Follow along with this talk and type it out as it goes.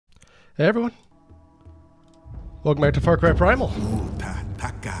Hey everyone, welcome back to Far Cry Primal.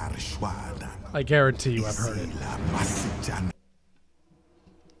 I guarantee you I've heard it.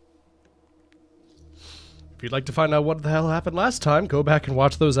 If you'd like to find out what the hell happened last time, go back and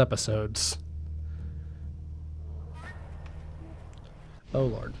watch those episodes. Oh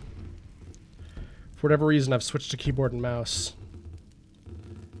lord. For whatever reason, I've switched to keyboard and mouse.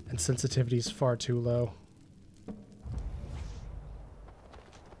 And sensitivity is far too low.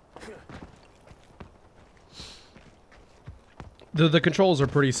 The controls are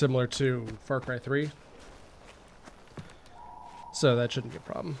pretty similar to Far Cry 3. So that shouldn't be a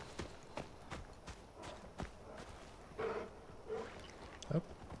problem. Oh.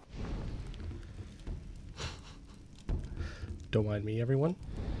 Don't mind me, everyone.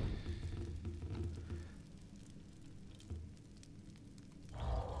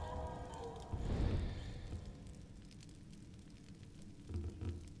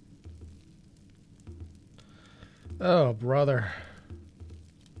 Oh, brother.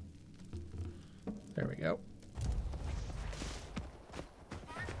 There we go.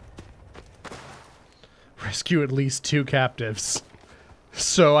 Rescue at least 2 captives.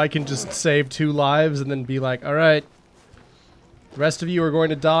 So I can just save 2 lives and then be like, alright, the rest of you are going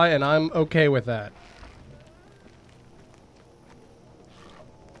to die and I'm okay with that.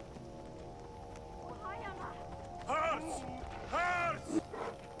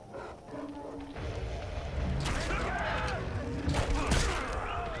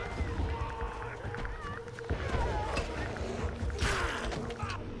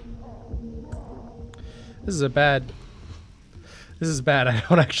 This is bad. I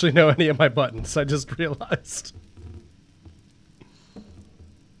don't actually know any of my buttons. I just realized.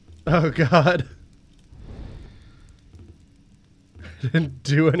 Oh god. I didn't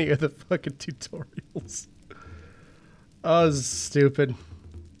do any of the fucking tutorials. Oh, this is stupid.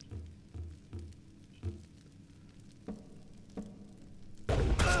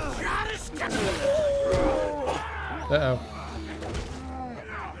 Uh-oh.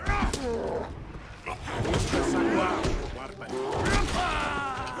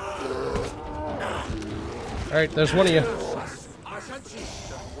 Alright, there's one of you.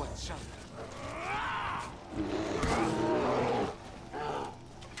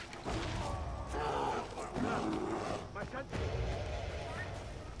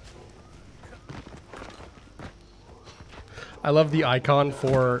 I love the icon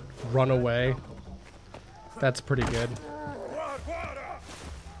for run away. That's pretty good.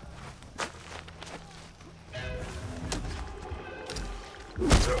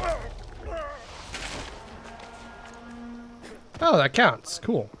 Oh, that counts.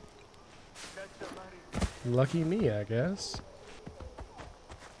 Cool. Lucky me, I guess.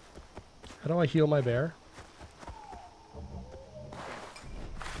 How do I heal my bear?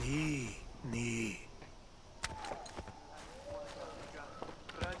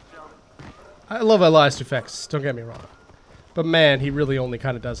 I love Elias effects, don't get me wrong. But man, he really only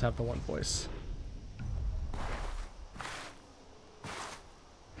kind of does have the one voice.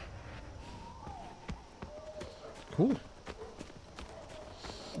 Cool.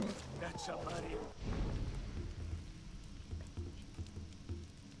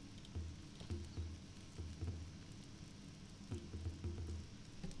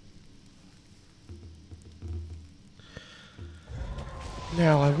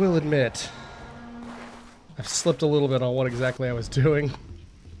 Now, I will admit, I've slipped a little bit on what exactly I was doing.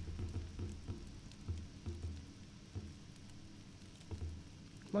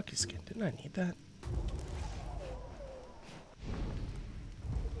 Monkey skin, didn't I need that?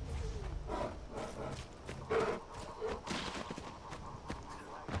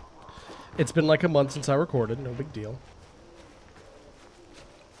 It's been like a month since I recorded, no big deal.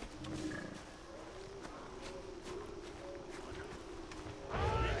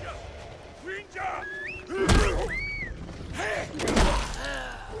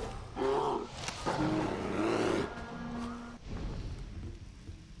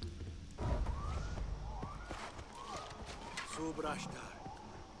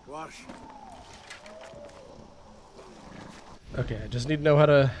 Okay, I just need to know how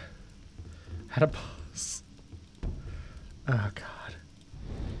to pause. Oh god.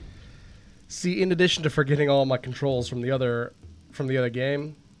 See, in addition to forgetting all my controls from the other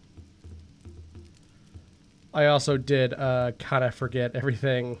game, I also did kind of forget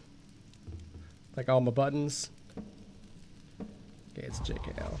everything, like all my buttons. Okay, it's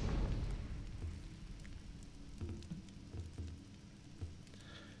JKL.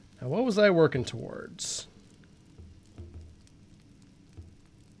 Now, what was I working towards?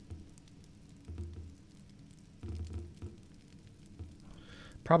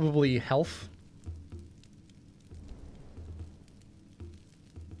 Probably health.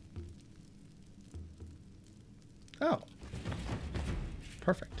 Oh.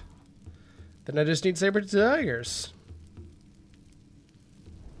 Perfect. Then I just need saber tigers.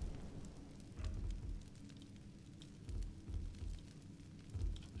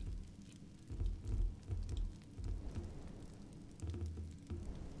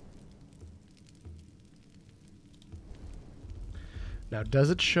 Now, does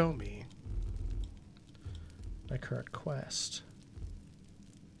it show me my current quest?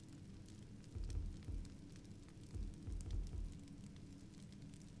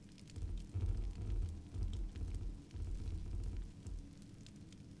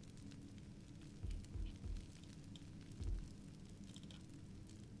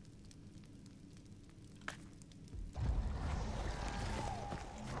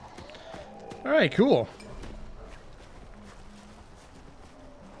 All right, cool.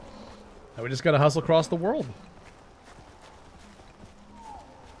 Now we just gotta hustle across the world.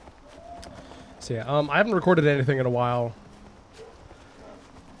 So yeah, I haven't recorded anything in a while.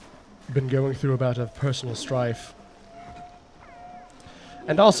 Been going through a bout of personal strife.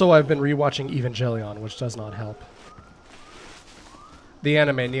 And also I've been rewatching Evangelion, which does not help. The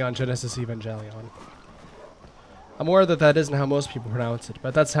anime Neon Genesis Evangelion. I'm aware that that isn't how most people pronounce it,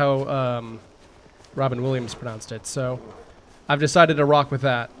 but that's how Robin Williams pronounced it, so I've decided to rock with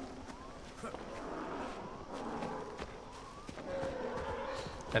that.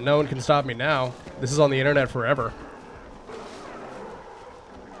 And no one can stop me now. This is on the internet forever.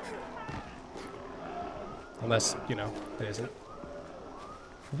 Unless, you know, it isn't.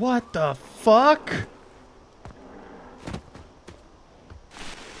 What the fuck?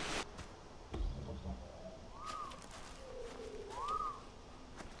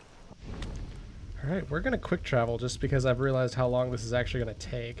 Alright, we're gonna quick travel just because I've realized how long this is actually gonna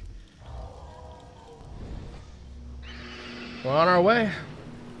take. We're on our way.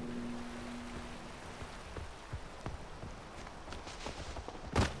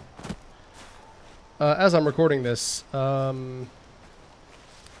 As I'm recording this, good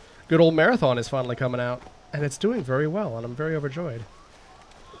old Marathon is finally coming out, and it's doing very well, and I'm very overjoyed.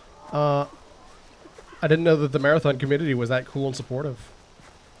 I didn't know that the Marathon community was that cool and supportive,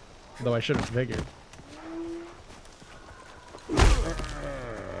 though I should have figured.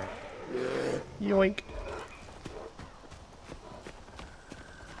 Yoink.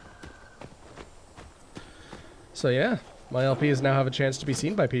 So yeah, my LPs now have a chance to be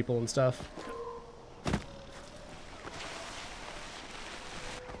seen by people and stuff.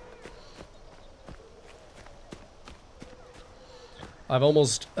 I've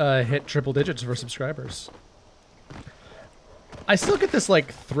almost hit triple digits for subscribers. I still get this,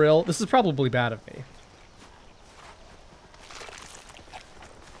 like, thrill. This is probably bad of me.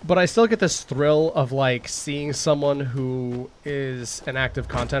 But I still get this thrill of, like, seeing someone who is an active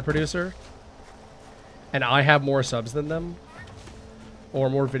content producer, and I have more subs than them, or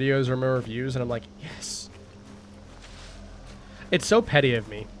more videos or more reviews, and I'm like, yes. It's so petty of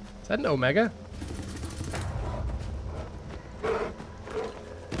me. Is that an Omega?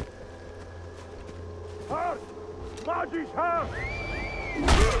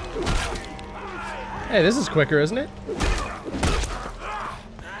 Hey, this is quicker, isn't it?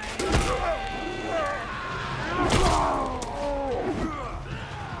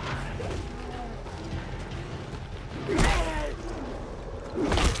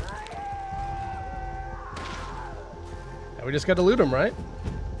 Now we just gotta loot him, right?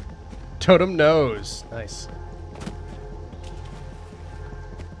 Totem nose. Nice.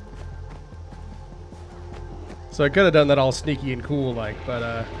 So I could have done that all sneaky and cool like,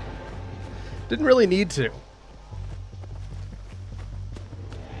 but didn't really need to.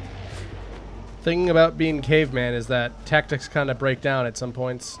 Thing about being caveman is that tactics kind of break down at some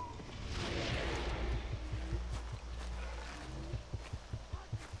points.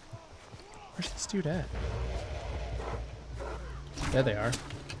 Where's this dude at? There they are.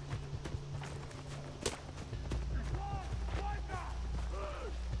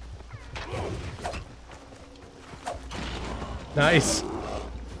 Nice.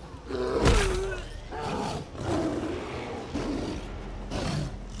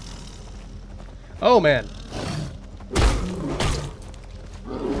 Oh, man.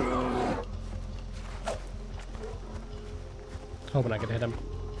 Hoping I could hit him.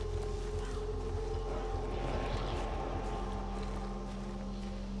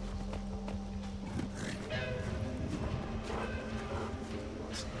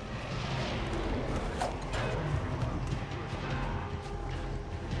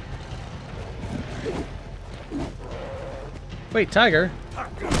 Wait, tiger?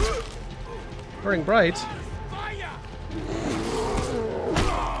 Burning bright.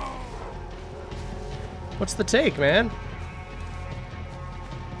 What's the take, man?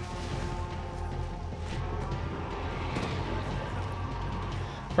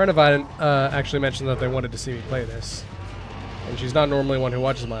 A friend of mine actually mentioned that they wanted to see me play this. And she's not normally one who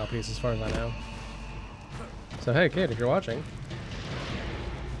watches my LPs as far as I know. So hey kid, if you're watching.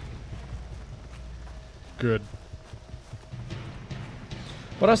 Good.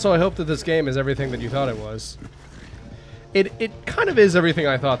 But also I hope that this game is everything that you thought it was. It kind of is everything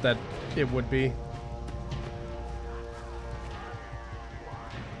I thought that it would be.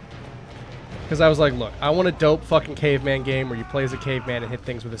 Because I was like, look, I want a dope fucking caveman game where you play as a caveman and hit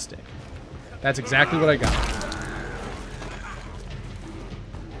things with a stick. That's exactly what I got.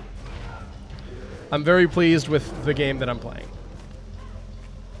 I'm very pleased with the game that I'm playing.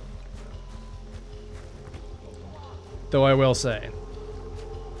 Though I will say,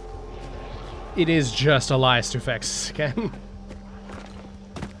 it is just Elias Tufex again.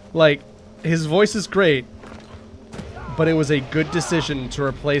 Like, his voice is great, but it was a good decision to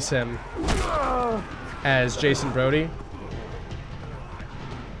replace him as Jason Brody.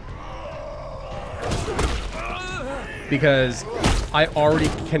 Because I already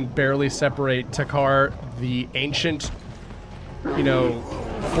can barely separate Tengwar, the ancient, you know,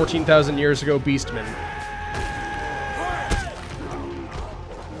 14,000 years ago Beastman,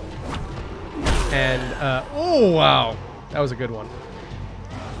 and, oh wow, that was a good one.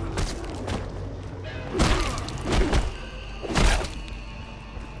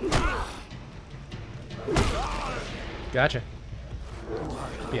 Gotcha.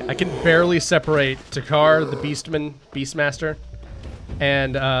 Yeah, I can barely separate Tengwar, the Beastmaster,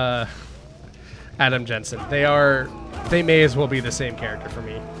 and Adam Jensen. They may as well be the same character for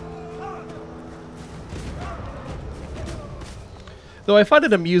me. Though I find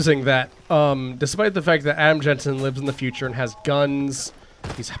it amusing that, despite the fact that Adam Jensen lives in the future and has guns,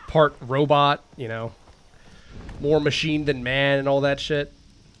 he's part robot, you know, more machine than man and all that shit.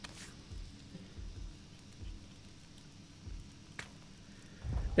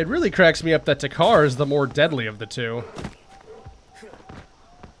 It really cracks me up that Tengwar is the more deadly of the two.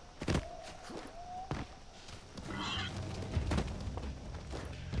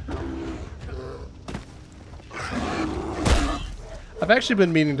 I've actually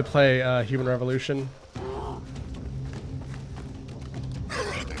been meaning to play Human Revolution.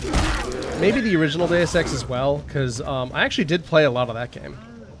 Maybe the original Deus Ex as well, because I actually did play a lot of that game.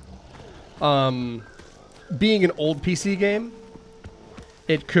 Being an old PC game,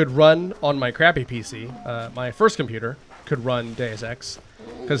 it could run on my crappy PC. My first computer could run Deus Ex,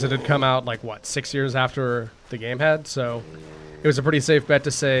 because it had come out, like, what, 6 years after the game had? So it was a pretty safe bet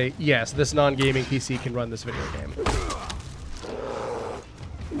to say, yes, this non-gaming PC can run this video game.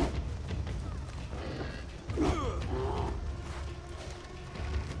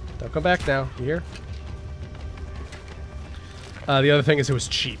 Don't come back now. You hear? The other thing is it was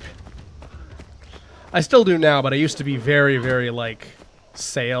cheap. I still do now, but I used to be very, very, like,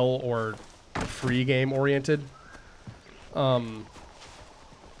 sale or free game oriented. And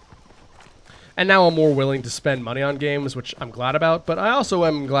now I'm more willing to spend money on games, which I'm glad about, but I also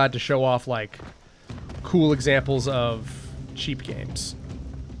am glad to show off, like, cool examples of cheap games.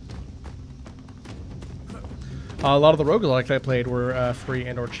 A lot of the roguelikes I played were free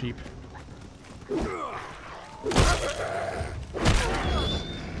and or cheap.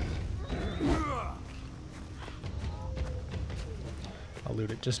 I'll loot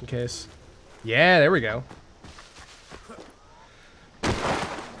it just in case. Yeah, there we go.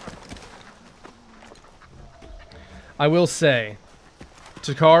 I will say,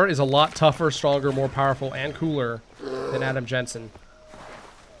 Tengwar is a lot tougher, stronger, more powerful, and cooler than Adam Jensen.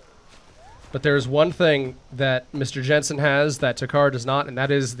 But there's one thing that Mr. Jensen has that Tengwar does not, and that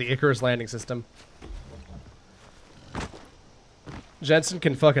is the Icarus landing system. Jensen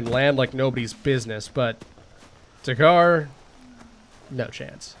can fucking land like nobody's business, but Tengwar, no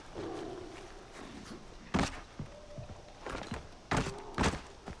chance.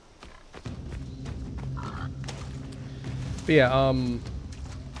 But yeah,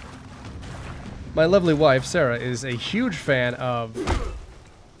 my lovely wife, Sarah, is a huge fan of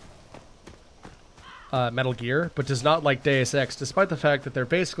Metal Gear, but does not like Deus Ex, despite the fact that they're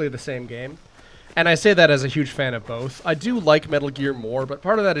basically the same game. And I say that as a huge fan of both. I do like Metal Gear more, but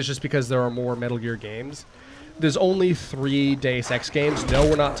part of that is just because there are more Metal Gear games. There's only 3 Deus Ex games. No,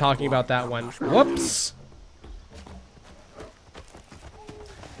 we're not talking about that one. Whoops!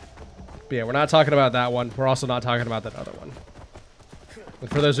 But yeah, we're not talking about that one. We're also not talking about that other one. And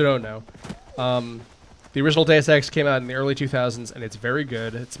for those who don't know, The original Deus Ex came out in the early 2000s, and it's very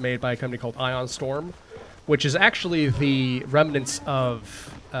good. It's made by a company called Ion Storm, which is actually the remnants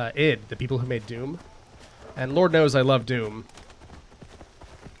of id, the people who made Doom. And Lord knows I love Doom.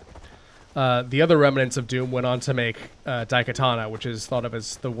 The other remnants of Doom went on to make Daikatana, which is thought of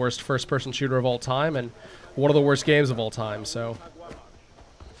as the worst first-person shooter of all time and one of the worst games of all time. So,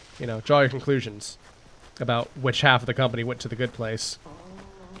 you know, draw your conclusions about which half of the company went to the good place.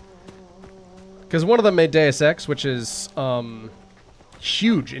 Because one of them made Deus Ex, which is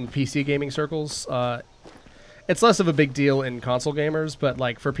huge in PC gaming circles. It's less of a big deal in console gamers, but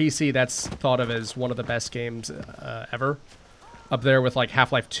like for PC, that's thought of as one of the best games ever. Up there with like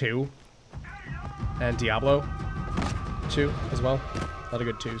Half-Life 2 and Diablo 2 as well. A lot of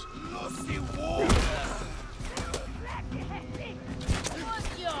good 2s.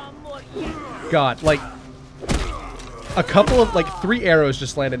 God, like a couple of, like 3 arrows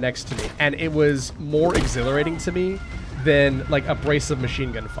just landed next to me, and it was more exhilarating to me than like a brace of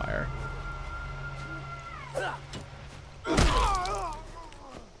machine gun fire.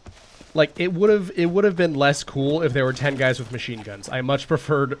 Like it would have been less cool if there were 10 guys with machine guns. I much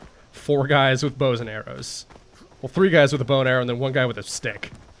preferred 4 guys with bows and arrows. Well, 3 guys with a bow and arrow and then 1 guy with a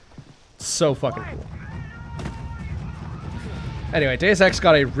stick. So fucking cool. Anyway, Deus Ex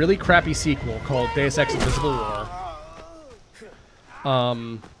got a really crappy sequel called Deus Ex Invisible War.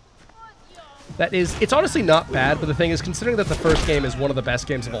 It's honestly not bad, but the thing is, considering that the first game is one of the best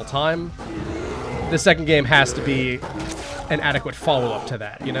games of all time, the second game has to be an adequate follow-up to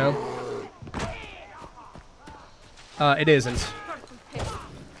that, you know? It isn't.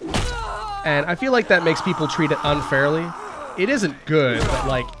 And I feel like that makes people treat it unfairly. It isn't good, but,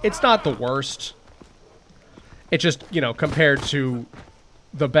 like, it's not the worst. It just, you know, compared to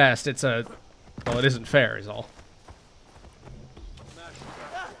the best, it's a... Well, it isn't fair, is all.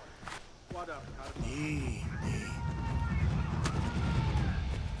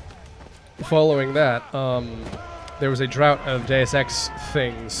 Following that, there was a drought of Deus Ex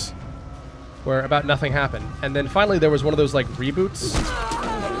things where about nothing happened. And then finally there was one of those, like, reboots.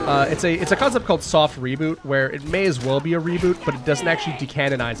 It's a concept called soft reboot, where it may as well be a reboot, but it doesn't actually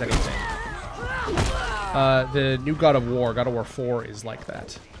decanonize anything. The new God of War 4, is like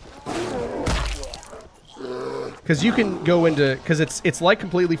that. Because you can go into... Because it's like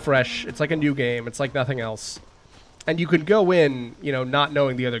completely fresh. It's like a new game. It's like nothing else. And you can go in, you know, not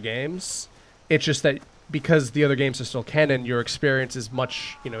knowing the other games. It's just that because the other games are still canon, your experience is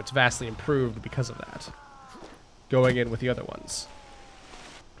much... You know, it's vastly improved because of that. Going in with the other ones.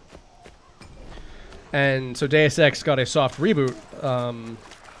 And so Deus Ex got a soft reboot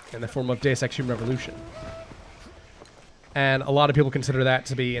in the form of Deus Ex Human Revolution. And a lot of people consider that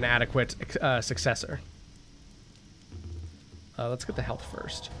to be an adequate successor. Let's get the health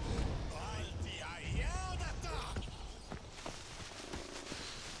first.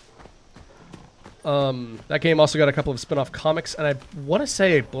 That game also got a couple of spin-off comics, and I want to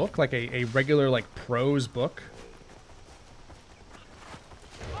say a book, like a regular, like, prose book.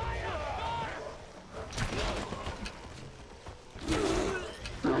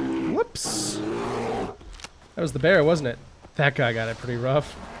 Whoops. That was the bear, wasn't it? That guy got it pretty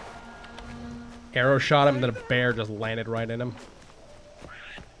rough. Arrow shot him, and then a bear just landed right in him.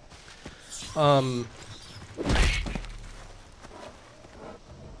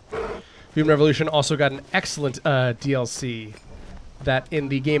 Human Revolution also got an excellent DLC that in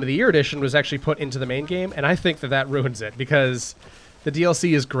the Game of the Year edition was actually put into the main game, and I think that that ruins it, because the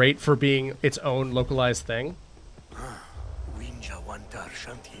DLC is great for being its own localized thing.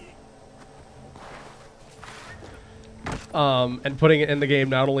 And putting it in the game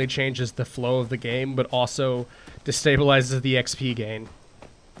not only changes the flow of the game, but also destabilizes the XP gain.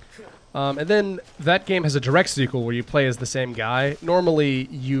 And then that game has a direct sequel where you play as the same guy. Normally,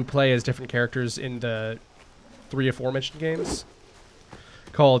 you play as different characters in the 3 aforementioned games,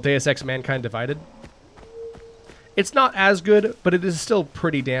 called Deus Ex Mankind Divided. It's not as good, but it is still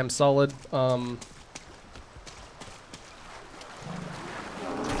pretty damn solid.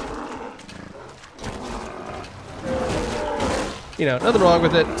 You know, nothing wrong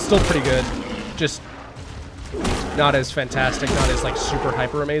with it. Still pretty good. Just not as fantastic, not as, like, super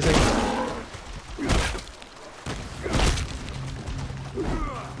hyper amazing.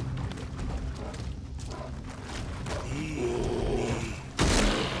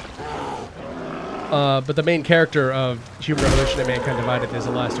 But the main character of Human Revolution and Mankind Divided is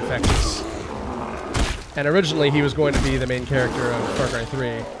Elias Defectus. And originally he was going to be the main character of Far Cry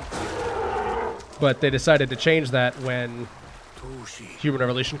 3. But they decided to change that when Human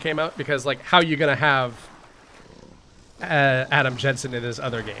Revolution came out, because, like, how are you gonna have Adam Jensen in this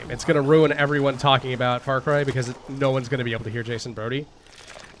other game. It's going to ruin everyone talking about Far Cry because no one's going to be able to hear Jason Brody.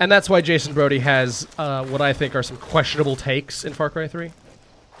 And that's why Jason Brody has what I think are some questionable takes in Far Cry 3.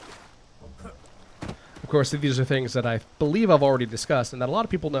 Of course, these are things that I believe I've already discussed and that a lot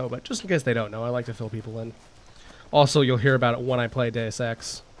of people know, but just in case they don't know, I like to fill people in. Also, you'll hear about it when I play Deus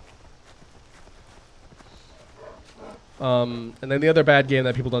Ex. And then the other bad game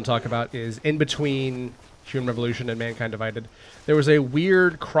that people don't talk about is in between Human Revolution and Mankind Divided. There was a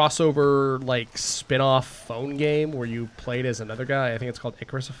weird crossover, like, spin-off phone game where you played as another guy. I think it's called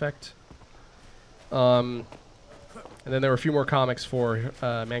Icarus Effect. And then there were a few more comics for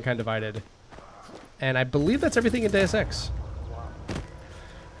Mankind Divided. And I believe that's everything in Deus Ex.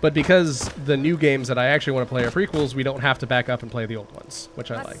 But because the new games that I actually want to play are prequels, we don't have to back up and play the old ones, which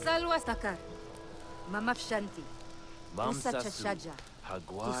I like.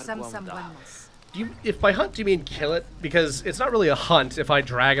 If by hunt you mean kill it, because it's not really a hunt if I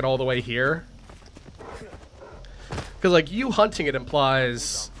drag it all the way here. Because like you hunting it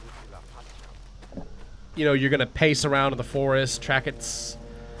implies, you know, you're gonna pace around in the forest, track its,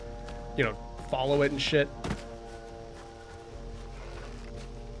 you know, follow it and shit.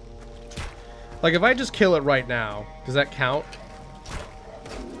 Like if I just kill it right now, does that count?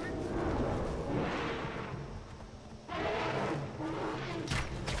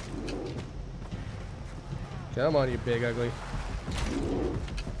 Come on, you big ugly.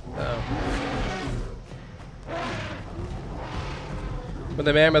 Oh. When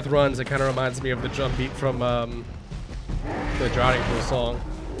the mammoth runs, it kind of reminds me of the drum beat from the Drowning Pool song.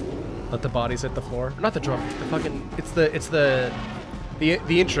 Let the bodies hit the floor. Not the drum beat. The fucking. It's the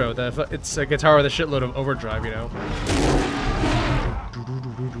intro. It's a guitar with a shitload of overdrive. You know.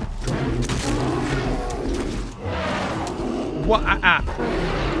 What?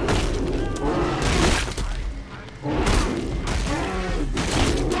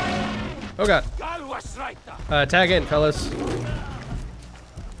 Oh god. Tag in, fellas.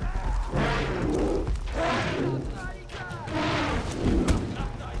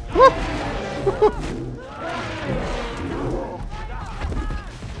 Woo!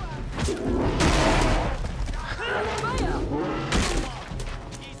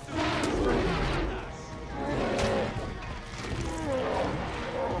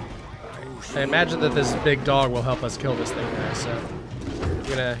 I imagine that this big dog will help us kill this thing, guys, so I'm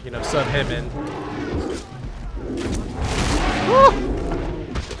gonna, you know, sub him in. Woo!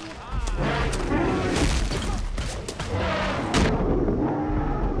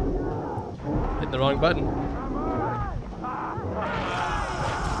 Hitting the wrong button.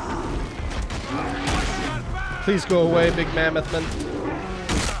 Please go away, big mammoth man.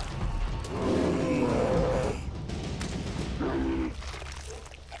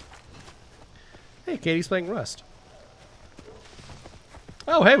 Hey, Katie's playing Rust.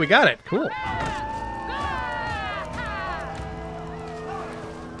 Oh, hey, we got it. Cool.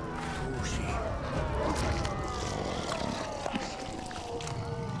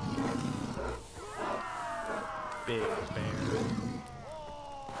 Big bear.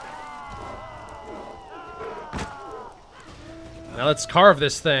 Now let's carve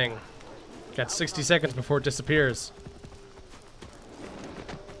this thing. Got 60 seconds before it disappears.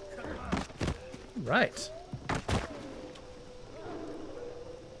 Right.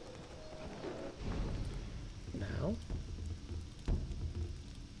 Now.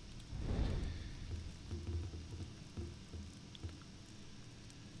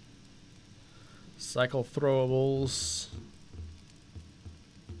 Cycle throwables.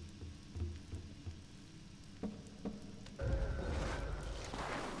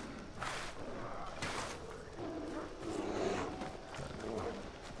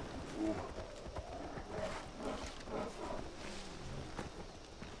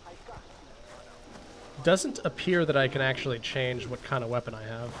 Doesn't appear that I can actually change what kind of weapon I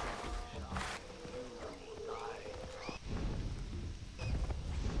have.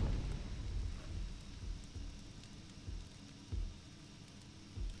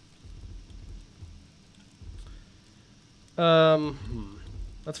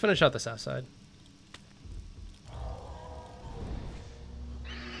 Let's finish out the south side.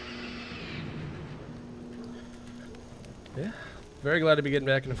 Yeah, very glad to be getting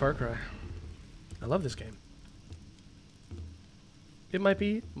back into Far Cry. I love this game. It might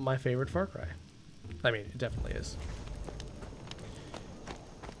be my favorite Far Cry. I mean, it definitely is.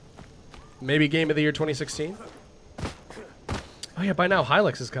 Maybe Game of the Year 2016? Oh yeah, by now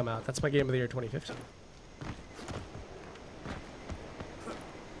Hylix has come out. That's my Game of the Year 2015.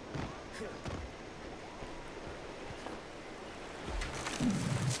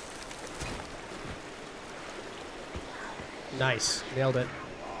 Nice. Nailed it.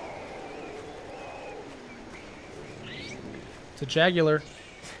 It's a jagular.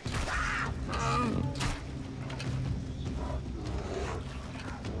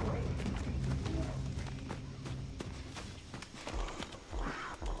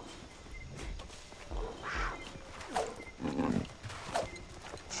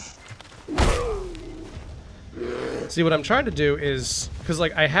 See, what I'm trying to do is, because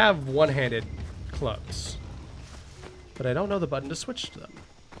like I have one-handed clubs, but I don't know the button to switch to them.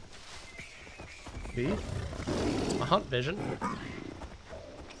 B. A hunt vision.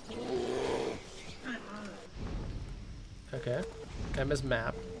 Okay. M is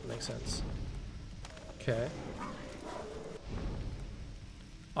map. Makes sense. Okay.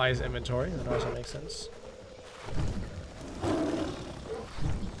 I is inventory. That also makes sense.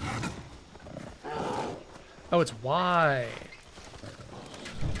 Oh, it's Y.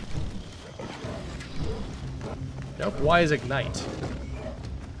 Nope, Y is ignite.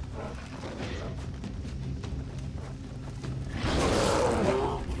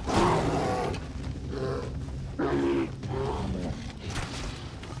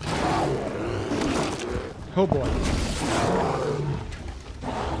 Oh boy.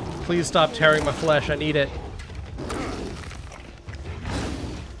 Please stop tearing my flesh. I need it.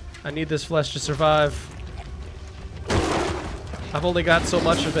 I need this flesh to survive. I've only got so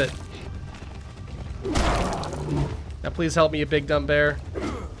much of it. Now please help me, you big dumb bear.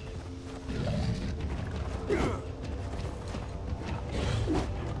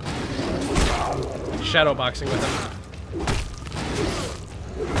 Shadow boxing with him.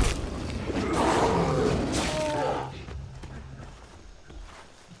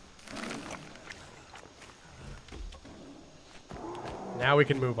 Now we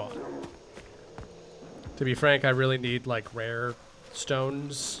can move on. To be frank, I really need like rare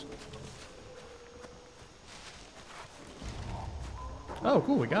stones. Oh,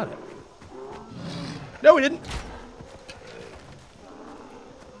 cool, we got it. No, we didn't.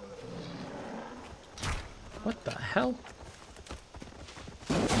 What the hell?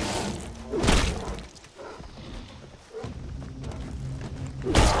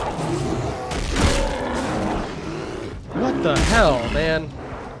 What the hell, man?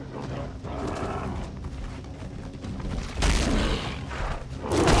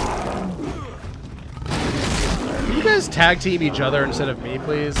 Can you guys tag team each other instead of me,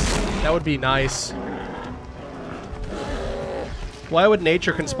 please? That would be nice. Why would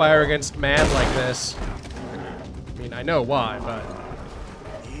nature conspire against man like this? I mean, I know why, but...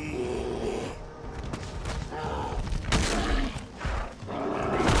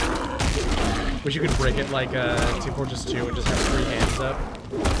 Wish you could break it like Team Fortress 2 and just have 3 hands up.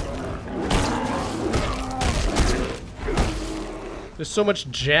 There's so much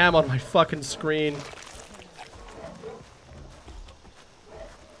jam on my fucking screen.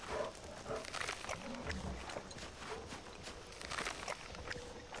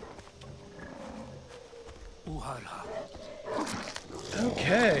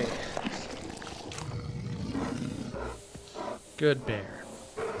 Okay. Good bear.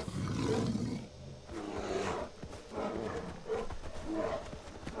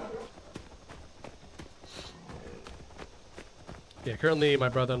 Yeah, currently my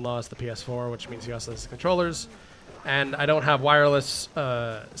brother-in-law has the PS4, which means he also has the controllers. And I don't have wireless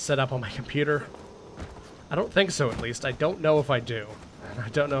set up on my computer. I don't think so, at least. I don't know if I do. And I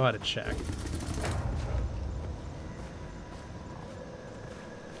don't know how to check.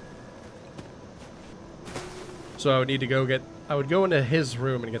 So I would need to go get... I would go into his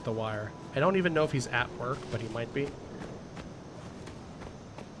room and get the wire. I don't even know if he's at work, but he might be.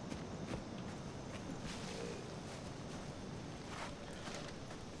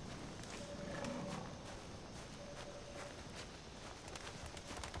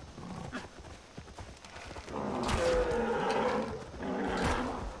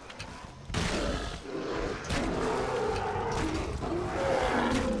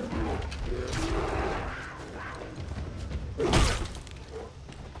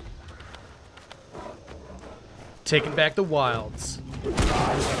 Taking back the wilds.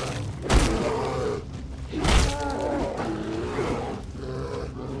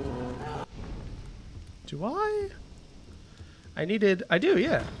 Do I? I do,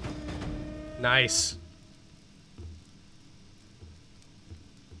 yeah. Nice.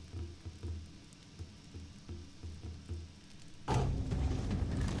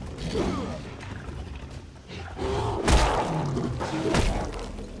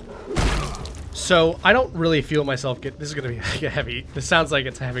 So, I don't really feel myself this is going to be heavy. This sounds like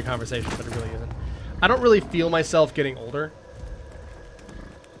it's a heavy conversation, but it really isn't. I don't really feel myself getting older.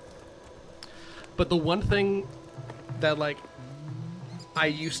 But the one thing that, like, I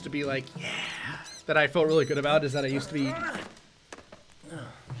used to be like, yeah, that I felt really good about is that I used to be...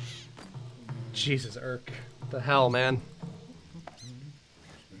 Jesus, Irk. What the hell, man?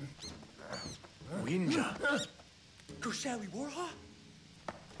 Winja. Kushawi warha?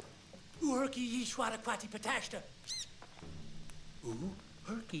 Urki yishwata kwati patashta.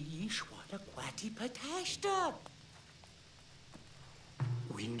 Urki yishwata kwati patashta.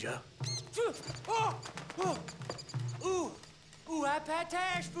 Winja.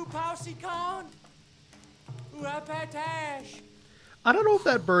 Apatash fupausikon. Apatash. I don't know if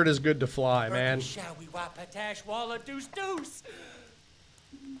that bird is good to fly, man. Shawi wapatash walla deuce deuce.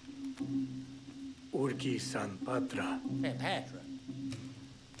 Urki San Patra. San Patra.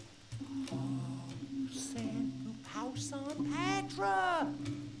 San Patra.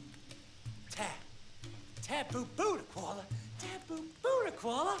 Tabu Buddha Koala. Tabu Buddha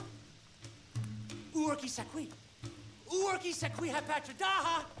Koala. Urki Sakwi. Urki Sakwi Hapatra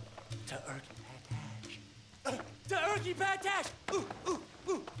Daha. To Urki Patash. To Urki Patash.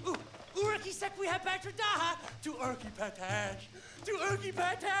 Urki Sakwi Hapatra Daha. To Urki Patash. To Urki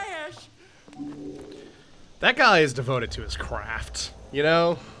Patash. That guy is devoted to his craft, you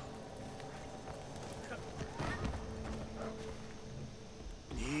know?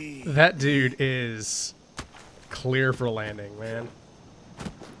 That dude is clear for landing, man.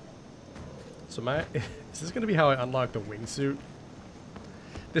 So is this gonna be how I unlock the wingsuit?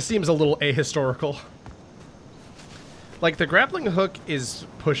 This seems a little ahistorical. Like, the grappling hook is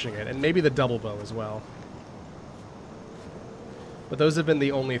pushing it, and maybe the double bow as well. But those have been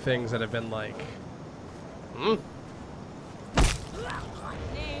the only things that have been like,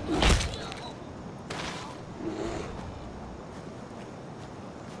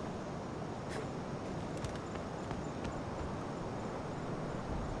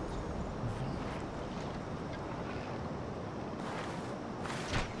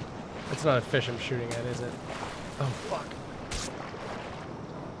 It's not a fish I'm shooting at, is it? Oh, fuck.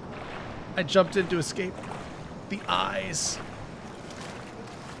 I jumped in to escape the eyes.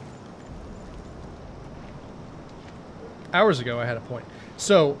 Hours ago, I had a point.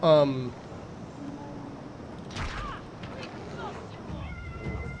 So,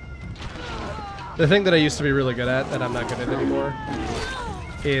 the thing that I used to be really good at, that I'm not good at anymore,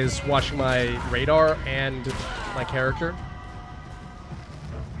 is watching my radar and my character.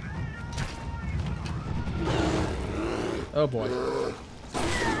 Oh boy.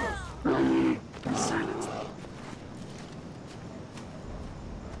 Silence.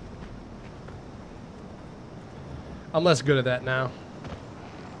 I'm less good at that now.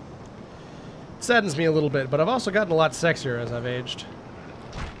 It saddens me a little bit, but I've also gotten a lot sexier as I've aged.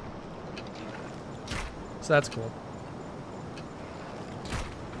 So that's cool.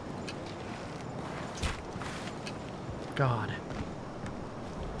 God.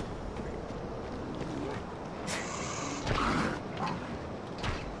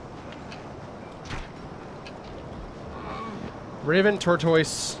 Raven,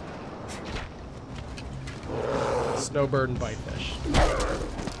 tortoise, snowbird, and bitefish.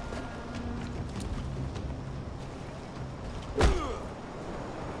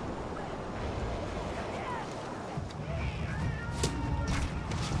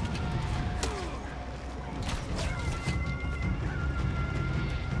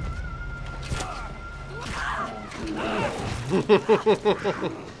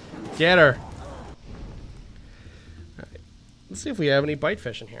 Get her. Let's see if we have any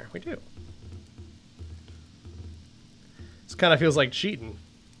bitefish in here. We do. This kind of feels like cheating.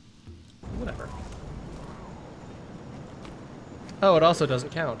 Whatever. Oh, it also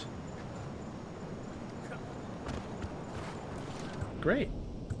doesn't count. Great.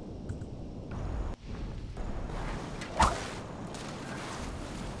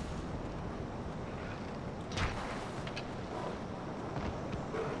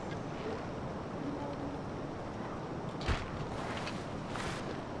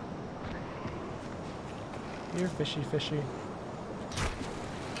 Here, fishy, fishy.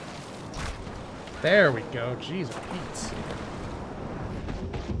 There we go. Jeez, Pete's.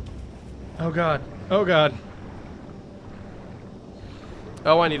 Oh god. Oh god.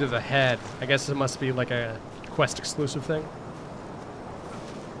 Oh, I needed a head. I guess it must be like a quest exclusive thing.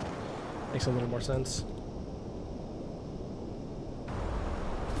 Makes a little more sense.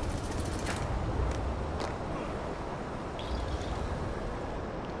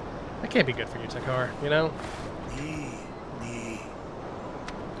 That can't be good for you, Tengwar, you know?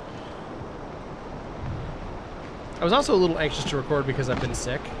 I was also a little anxious to record because I've been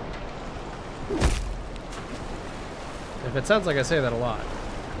sick. If it sounds like I say that a lot.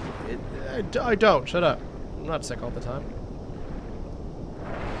 I don't. Shut up. I'm not sick all the time.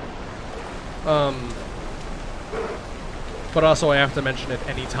 But also I have to mention it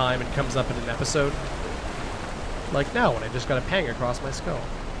any time it comes up in an episode. Like now when I just got a pang across my skull.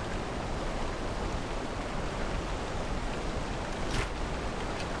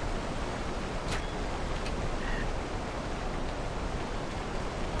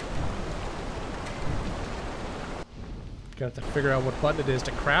 Gonna have to figure out what button it is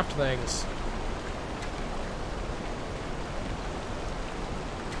to craft things.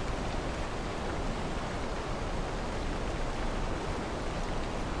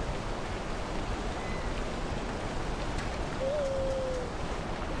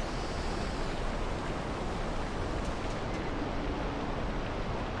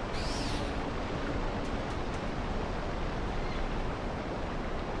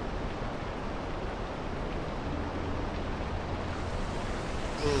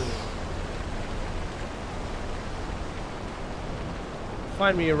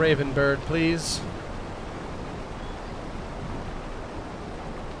 Find me a raven bird, please.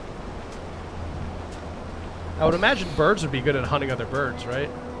 I would imagine birds would be good at hunting other birds, right?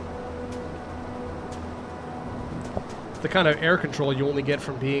 It's the kind of air control you only get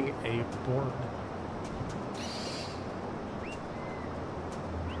from being a bird.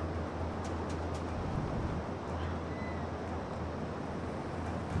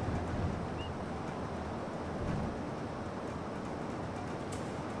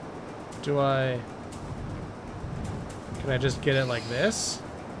 Can I just get it like this?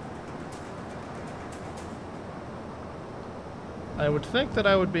 I would think that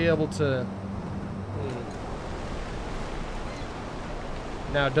I would be able to...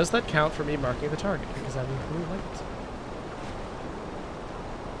 Now, does that count for me marking the target? Because I would really like it.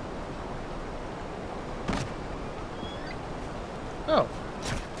 Oh.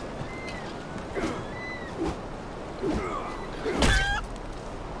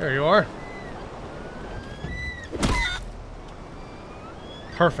 There you are.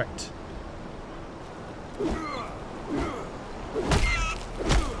 Perfect.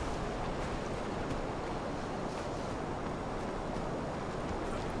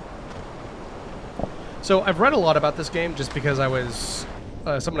 So I've read a lot about this game just because I was...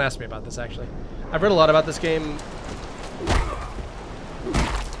 someone asked me about this, actually. I've read a lot about this game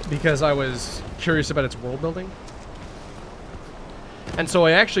because I was curious about its world building. And so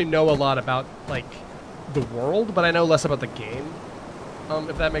I actually know a lot about, like, the world, but I know less about the game,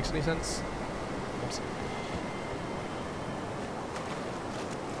 if that makes any sense. Oops.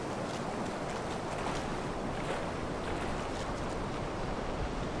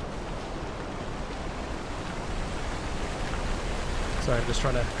 Sorry, I'm just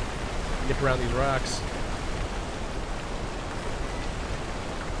trying to nip around these rocks.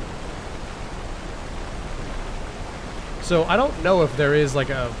 So I don't know if there is like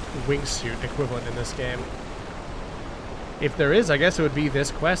a wingsuit equivalent in this game. If there is, I guess it would be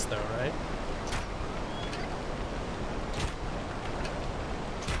this quest though, right?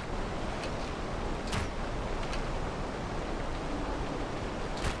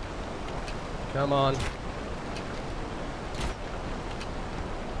 Come on.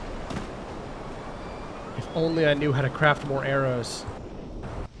 If only I knew how to craft more arrows.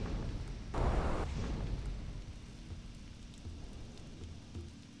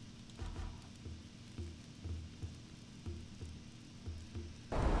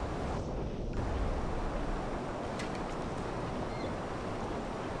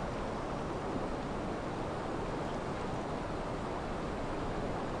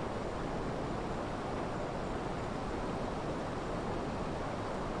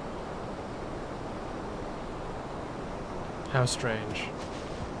 How strange.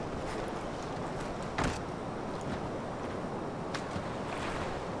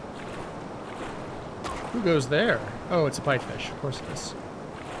 Who goes there? Oh, it's a pipefish. Of course it is.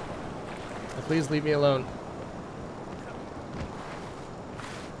 Now please leave me alone.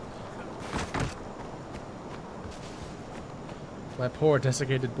 My poor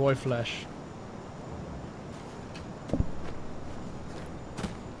desiccated boy flesh.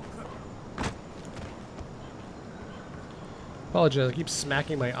 Apologize, I keep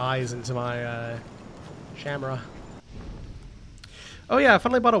smacking my eyes into my camera. Oh yeah, I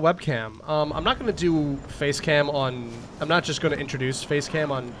finally bought a webcam. I'm not going to do face cam on... I'm not just going to introduce face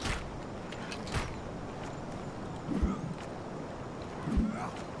cam on...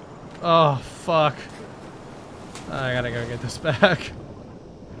 Oh, fuck. I gotta go get this back.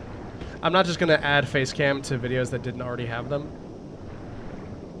 I'm not just going to add face cam to videos that didn't already have them.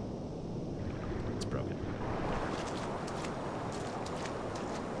 It's broken.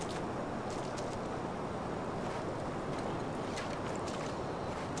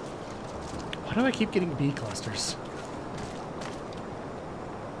 do I keep getting bee clusters?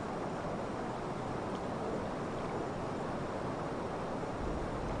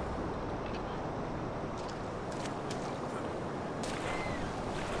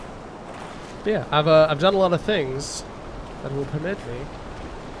 But yeah, I've done a lot of things that will permit me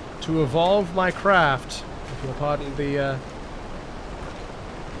to evolve my craft. If you'll pardon the,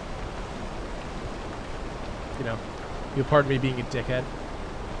 you know, you'll pardon me being a dickhead.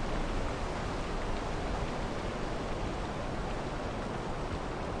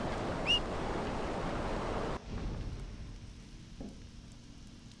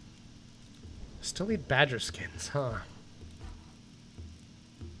 Still need badger skins, huh?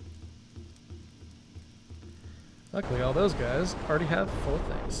 Luckily, all those guys already have full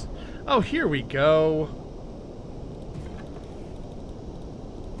things. Oh, here we go.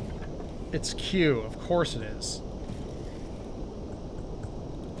 It's Q. Of course it is.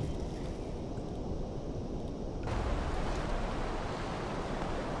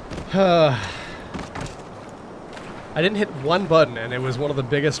 I didn't hit one button, and it was one of the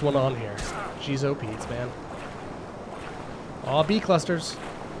biggest one on here. Jeez, oh Pete's, man. Aw, bee clusters.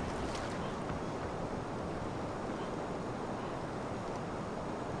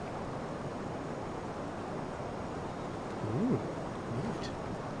 Ooh, neat.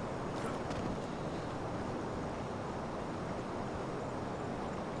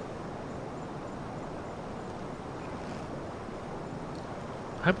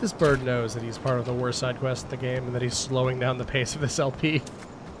 I hope this bird knows that he's part of the worst side quest in the game and that he's slowing down the pace of this LP.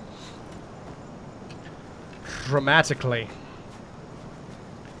 Dramatically.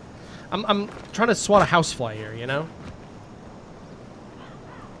 I'm trying to swat a housefly here, you know?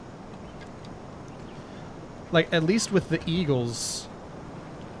 Like, at least with the eagles,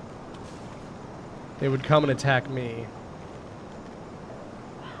 they would come and attack me.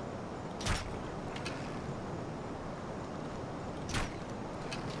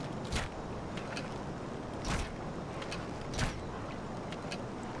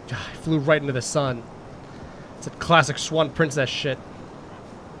 I flew right into the sun. It's a classic Swan Princess shit.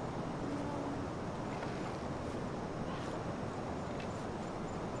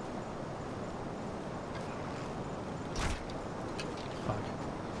 Fuck.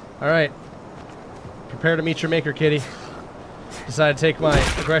 Alright. Prepare to meet your maker, kitty. Decided to take my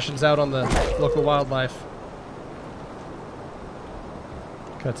aggressions out on the local wildlife.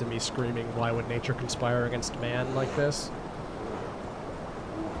 Cut to me screaming, why would nature conspire against man like this?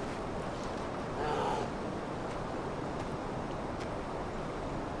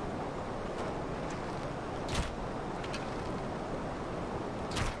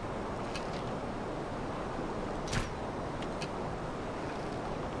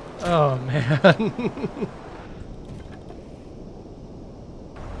 Oh, man.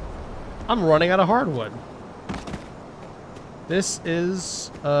 I'm running out of hardwood. This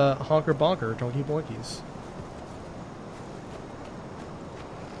is Honker Bonker, Donkey Boinkies.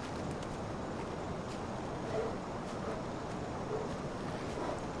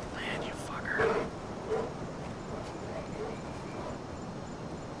 Man, you fucker.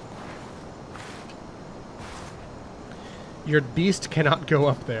 Your beast cannot go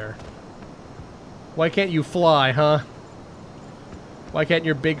up there. Why can't you fly, huh? Why can't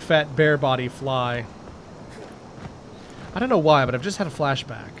your big fat bear body fly? I don't know why, but I've just had a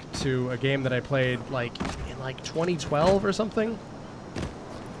flashback to a game that I played like in like 2012 or something.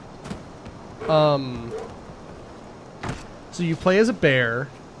 So you play as a bear.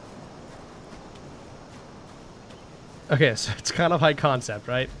 Okay, so it's kind of high concept,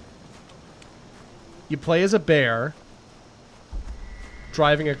 right? You play as a bear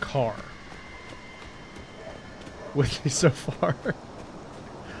driving a car. With me so far.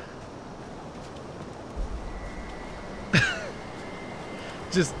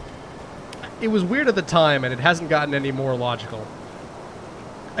 Just, it was weird at the time, and it hasn't gotten any more logical.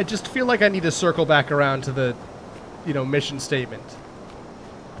 I just feel like I need to circle back around to the, you know, mission statement.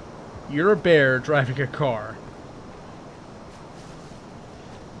 You're a bear driving a car.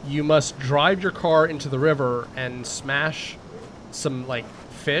 You must drive your car into the river and smash some, like,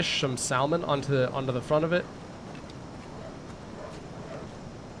 fish, some salmon onto the front of it.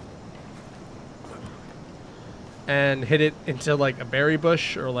 And hit it into like a berry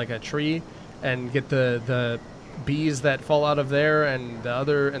bush or like a tree and get the bees that fall out of there and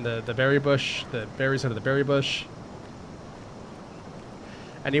the berry bush, the berries out of the berry bush.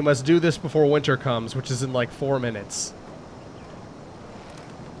 And you must do this before winter comes, which is in like 4 minutes.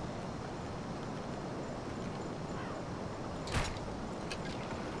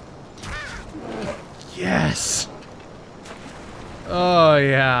 Yes! Oh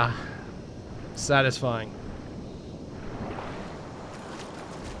yeah. satisfying.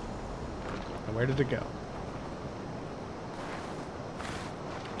 And where did it go?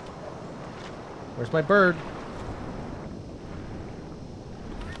 Where's my bird?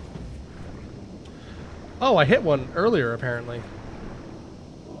 Oh, I hit one earlier, apparently.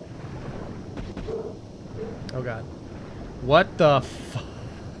 Oh, God. What the fuck?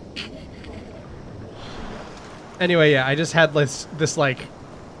 Anyway, yeah, I just had this like,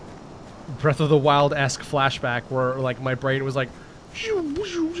 Breath of the Wild-esque flashback where, like, my brain was like... And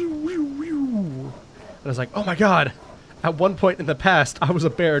I was like, oh, my God. At one point in the past, I was a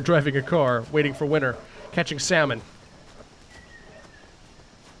bear driving a car, waiting for winter, catching salmon.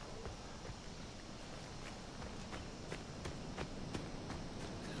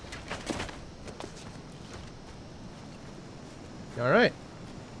 All right.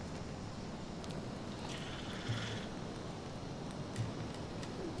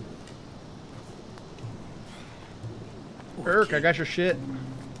 Urk, I got your shit.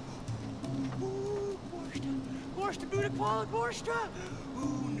 Borsta Buddha Qual Borsta.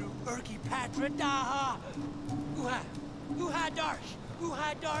 Ooh, new Urky Patra Daha. Ooha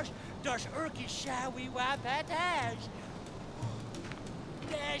Darsh. Darsh Urky Shawi Wapatash.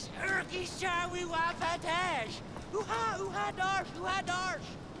 Dash Urky Shawi Wapatash. Ooha Darsh.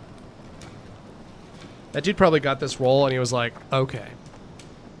 That dude probably got this role and he was like, okay.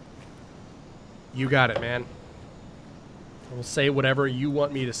 You got it, man. I will say whatever you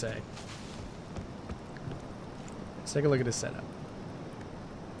want me to say. Let's take a look at his setup.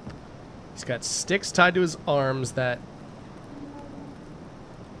 He's got sticks tied to his arms that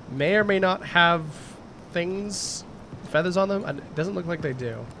may or may not have things, feathers on them. It doesn't look like they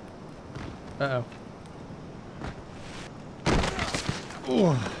do. Uh-oh.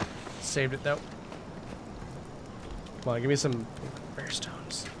 Ooh. Saved it, though. Come on, give me some rare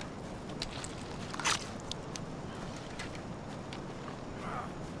stones.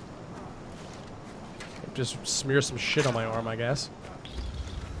 Just smear some shit on my arm, I guess.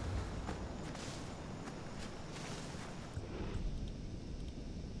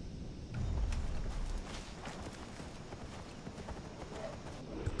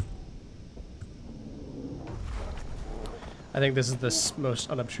 I think this is the most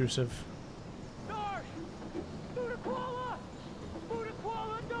unobtrusive. Darsh! Buddha Quala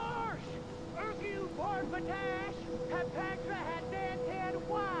Darsh! Urgu Barbatash! Hapatra Hadantan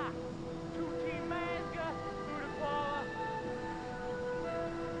Wa! Tuti Mazga! Buddha Quala!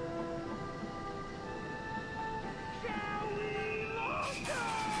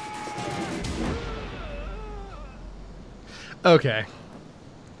 Okay.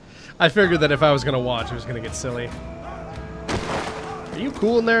 I figured that if I was gonna watch, it was gonna get silly. Are you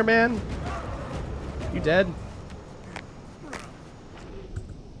cool in there, man? You dead?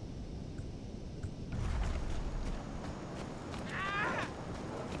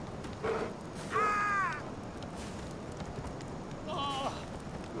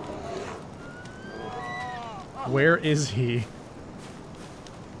 Where is he?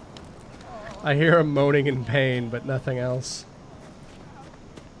 I hear him moaning in pain, but nothing else.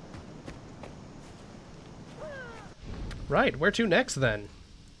 Right, where to next then?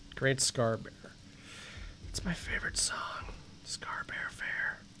 Great Scarbear. It's my favorite song. Scarbear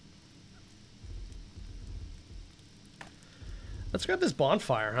Fair. Let's grab this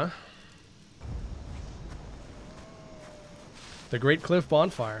bonfire, huh? The Great Cliff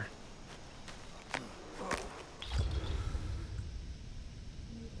Bonfire.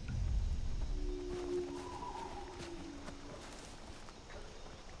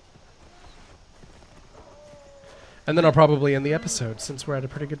 And then I'll probably end the episode, since we're at a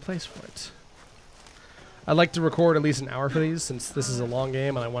pretty good place for it. I'd like to record at least an hour for these, since this is a long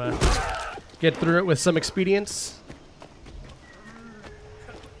game and I want to get through it with some expedience.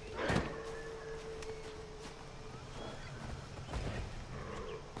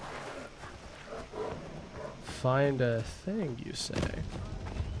 Find a thing, you say?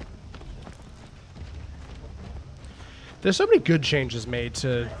 There's so many good changes made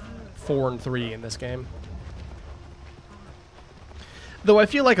to 4 and 3 in this game. Though I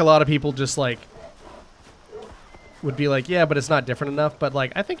feel like a lot of people just, like, would be like, yeah, but it's not different enough. But,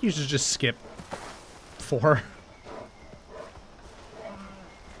 like, I think you should just skip 4.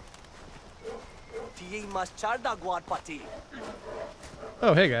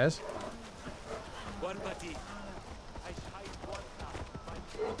 Oh, hey, guys.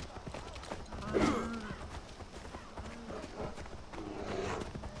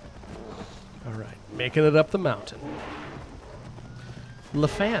 All right, making it up the mountain.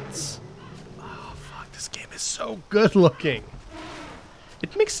 LaFance. Oh, fuck, this game is so good looking.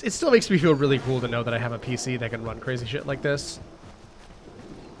 It still makes me feel really cool to know that I have a PC that can run crazy shit like this.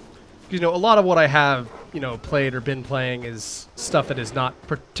 You know, a lot of what I have, you know, played or been playing is stuff that is not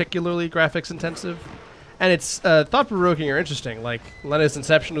particularly graphics intensive. And it's thought-provoking or interesting. Like, Lena's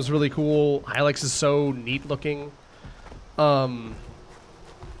Inception was really cool. Hylics is so neat looking. Far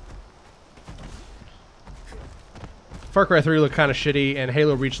Cry 3 looked kind of shitty, and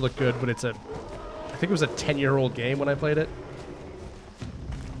Halo Reach looked good, but it's I think it was a 10-year-old game when I played it.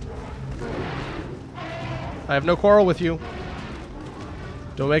 I have no quarrel with you.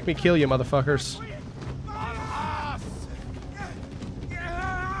 Don't make me kill you, motherfuckers.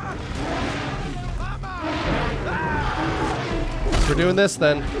 We're doing this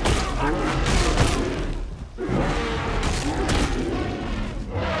then.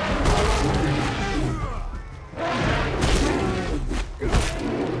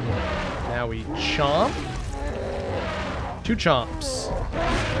 Now we chomp. 2 chomps.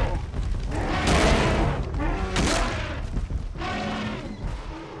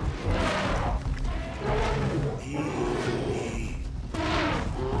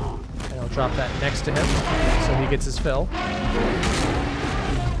 And I'll drop that next to him so he gets his fill.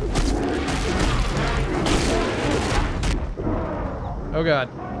 Oh god.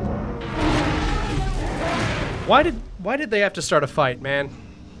 Why did they have to start a fight, man?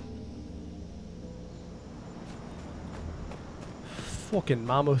 Fucking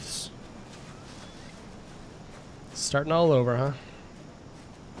mammoths. Starting all over, huh?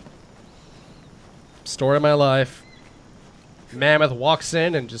 Story of my life. Mammoth walks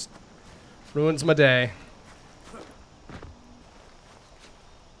in and just ruins my day.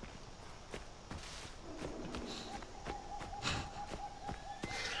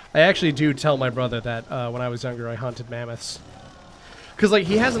 I actually do tell my brother that when I was younger I hunted mammoths. Because, like,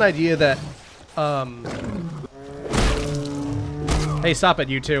 he has an idea that... Hey, stop it,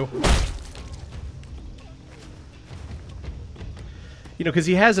 you two. You know, because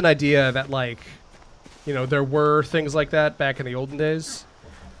he has an idea that, like, you know, there were things like that back in the olden days.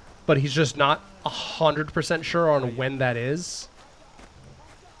 But he's just not 100% sure on when that is.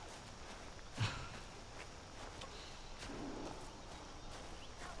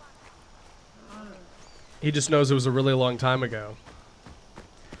 He just knows it was a really long time ago.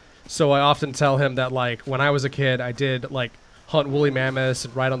 So I often tell him that, like, when I was a kid, I did, like, hunt woolly mammoths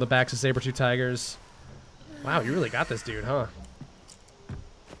and ride on the backs of saber-tooth tigers. Wow, you really got this dude, huh?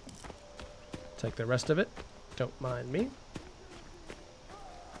 Take the rest of it. Don't mind me.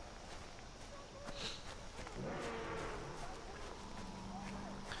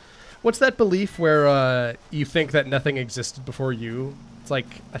 What's that belief where you think that nothing existed before you? It's like,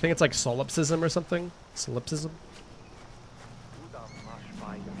 I think it's like solipsism or something. Solipsism?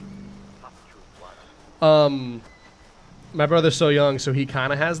 My brother's so young, so he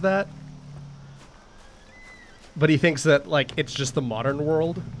kind of has that. But he thinks that, like, it's just the modern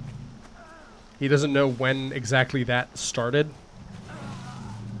world. He doesn't know when exactly that started.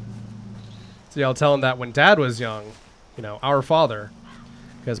 So yeah, I'll tell him that when Dad was young, you know, our father,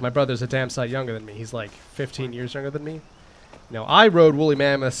 because my brother's a damn sight younger than me. He's like 15 years younger than me. You know, I rode woolly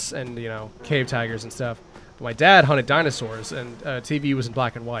mammoths and, you know, cave tigers and stuff. But my dad hunted dinosaurs, and TV was in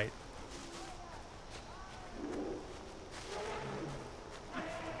black and white.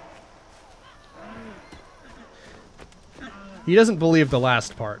 He doesn't believe the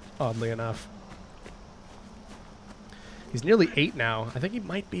last part, oddly enough. He's nearly 8 now. I think he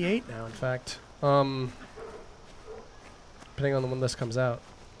might be 8 now, in fact. Depending on when this comes out.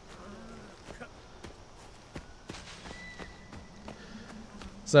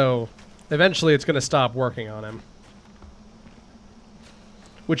 So, eventually it's going to stop working on him.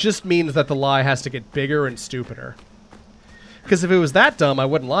 Which just means that the lie has to get bigger and stupider. Because if it was that dumb, I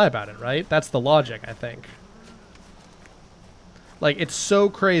wouldn't lie about it, right? That's the logic, I think. Like, it's so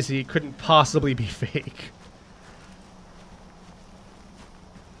crazy it couldn't possibly be fake.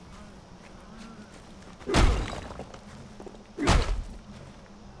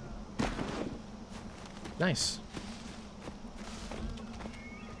 Nice.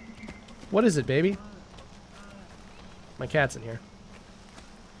 What is it, baby? My cat's in here.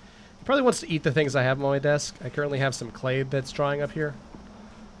 He probably wants to eat the things I have on my desk. I currently have some clay that's drying up here.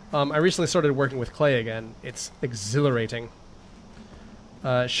 I recently started working with clay again. It's exhilarating.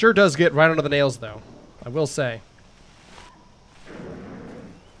 Sure does get right under the nails, though. I will say.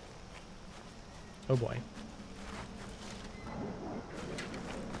 Oh, boy.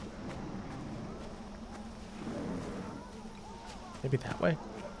 Maybe that way?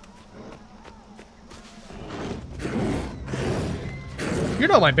 You're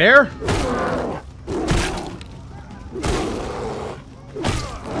not my bear!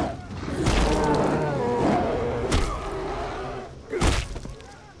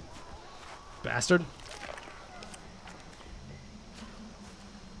 Bastard.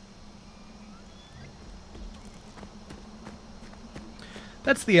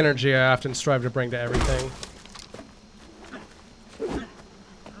 That's the energy I often strive to bring to everything.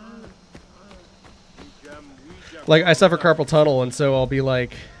 Like, I suffer carpal tunnel, and so I'll be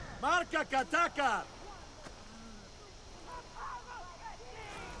like... I'll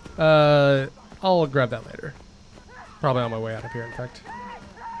grab that later. Probably on my way out of here, in fact.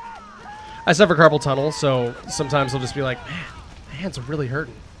 I suffer carpal tunnel, so sometimes I'll just be like, man, my hands are really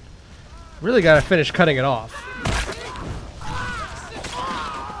hurting. Really gotta finish cutting it off.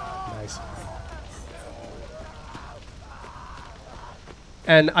 Nice.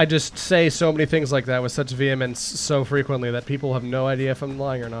 And I just say so many things like that with such vehemence so frequently that people have no idea if I'm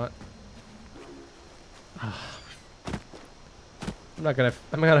lying or not. I'm not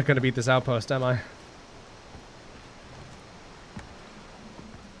gonna beat this outpost, am I?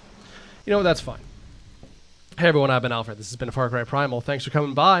 You know what, that's fine. Hey everyone, I've been Alfred. This has been Far Cry Primal. Thanks for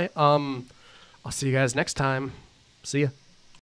coming by. I'll see you guys next time. See ya.